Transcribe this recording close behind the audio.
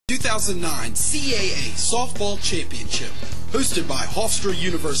2009 CAA Softball Championship, hosted by Hofstra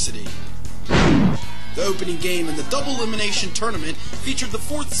University. The opening game in the double elimination tournament featured the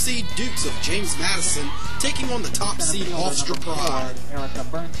 4th seed Dukes of James Madison taking on the top seed Hofstra Pride.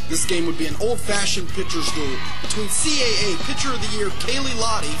 This game would be an old-fashioned pitcher's duel between CAA Pitcher of the Year Kaylee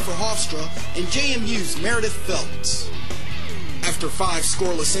Lottie for Hofstra and JMU's Meredith Phelps. After 5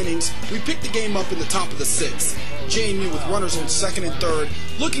 scoreless innings, we picked the game up in the top of the 6th. JMU with runners on 2nd and 3rd,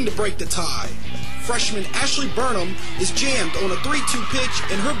 looking to break the tie. Freshman Ashley Burnham is jammed on a 3-2 pitch,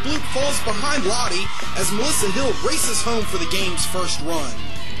 and her bloop falls behind Lottie as Melissa Hill races home for the game's first run.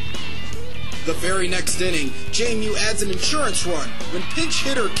 The very next inning, JMU adds an insurance run when pinch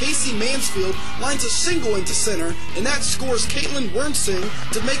hitter Casey Mansfield lines a single into center, and that scores Caitlin Wernsing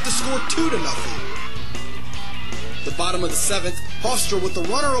to make the score 2-0. The bottom of the 7th, Hofstra with the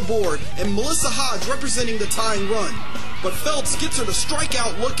runner aboard and Melissa Hodge representing the tying run. But Phelps gets her to strike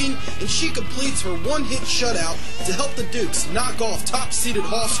out looking, and she completes her one-hit shutout to help the Dukes knock off top-seeded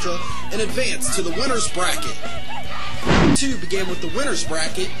Hofstra and advance to the winner's bracket. 2 began with the winner's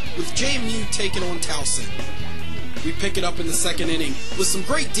bracket, with JMU taking on Towson. We pick it up in the 2nd inning with some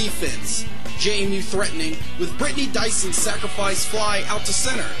great defense. JMU threatening with Brittany Dyson's sacrifice fly out to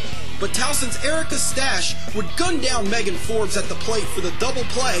center. But Towson's Erica Stash would gun down Megan Forbes at the plate for the double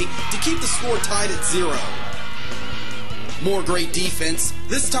play to keep the score tied at 0. More great defense,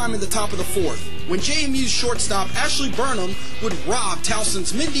 this time in the top of the 4th, when JMU's shortstop Ashley Burnham would rob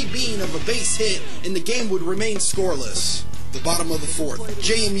Towson's Mindy Bean of a base hit and the game would remain scoreless. The bottom of the 4th,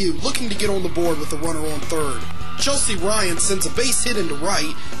 JMU looking to get on the board with a runner on 3rd. Chelsea Ryan sends a base hit into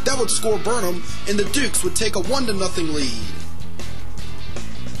right, that would score Burnham, and the Dukes would take a 1-0 lead.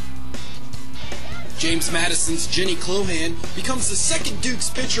 James Madison's Jenny Clohan becomes the 2nd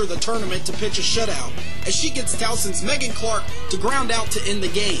Dukes pitcher of the tournament to pitch a shutout, as she gets Towson's Megan Clark to ground out to end the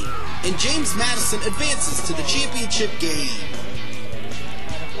game, and James Madison advances to the championship game.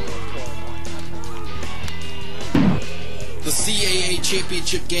 The CAA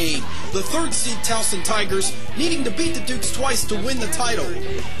championship game, the 3rd seed Towson Tigers needing to beat the Dukes twice to win the title.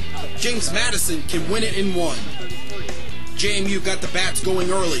 James Madison can win it in 1. JMU got the bats going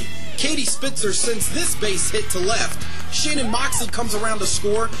early. Katie Spitzer sends this base hit to left. Shannon Moxley comes around to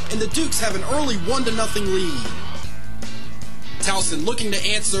score, and the Dukes have an early 1-0 lead. Towson looking to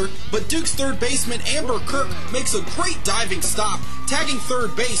answer, but Dukes third baseman Amber Kirk makes a great diving stop, tagging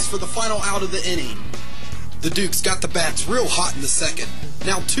third base for the final out of the inning. The Dukes got the bats real hot in the 2nd.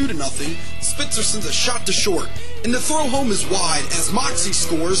 Now 2-0, Spitzer sends a shot to short, and the throw home is wide as Moxley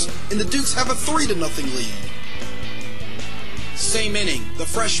scores, and the Dukes have a 3-0 lead. Same inning, the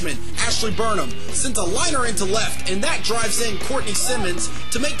freshman Ashley Burnham sends a liner into left, and that drives in Courtney Simmons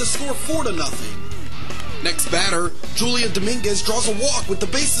to make the score 4-0. Next batter, Julia Dominguez draws a walk with the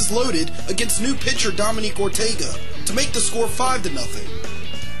bases loaded against new pitcher Dominique Ortega to make the score 5-0.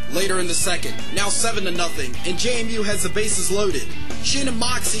 Later in the 2nd, now 7-0, and JMU has the bases loaded. Shannon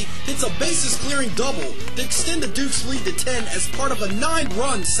Moxley hits a bases clearing double to extend the Dukes lead to 10 as part of a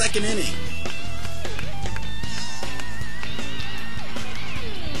 9-run 2nd inning.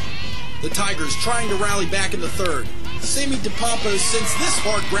 The Tigers trying to rally back in the 3rd. Sammy DePompo sends this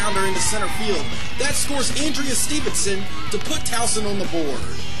hard grounder into center field. That scores Andrea Stevenson to put Towson on the board.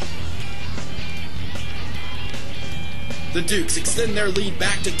 The Dukes extend their lead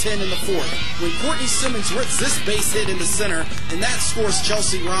back to 10 in the 4th when Courtney Simmons rips this base hit into center, and that scores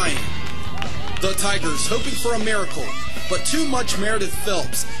Chelsea Ryan. The Tigers hoping for a miracle, but too much Meredith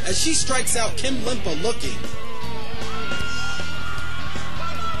Phelps as she strikes out Kim Limpa looking.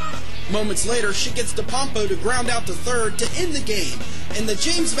 Moments later, she gets DePompo to ground out to 3rd to end the game, and the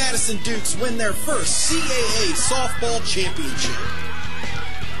James Madison Dukes win their first CAA Softball Championship.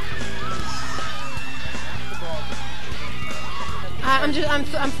 I'm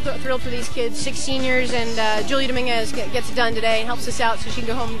thrilled for these kids, 6 seniors, and Julia Dominguez gets it done today and helps us out so she can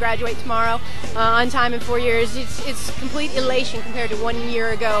go home and graduate tomorrow on time in 4 years. It's complete elation compared to 1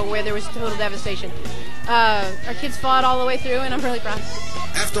 year ago where there was total devastation. Our kids fought all the way through, and I'm really proud.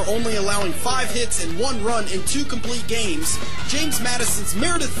 After only allowing 5 hits and 1 run in 2 complete games, James Madison's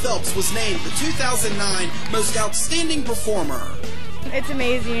Meredith Phelps was named the 2009 Most Outstanding Performer. It's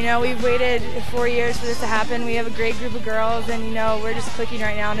amazing, you know, we've waited 4 years for this to happen. We have a great group of girls, and you know, we're just clicking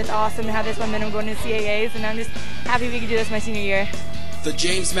right now, and it's awesome to have this momentum going into CAAs, and I'm just happy we could do this my senior year. The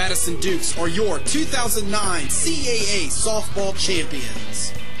James Madison Dukes are your 2009 CAA Softball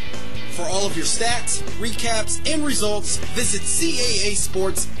Champions. For all of your stats, recaps, and results, visit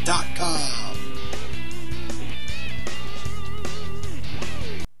CAAsports.com.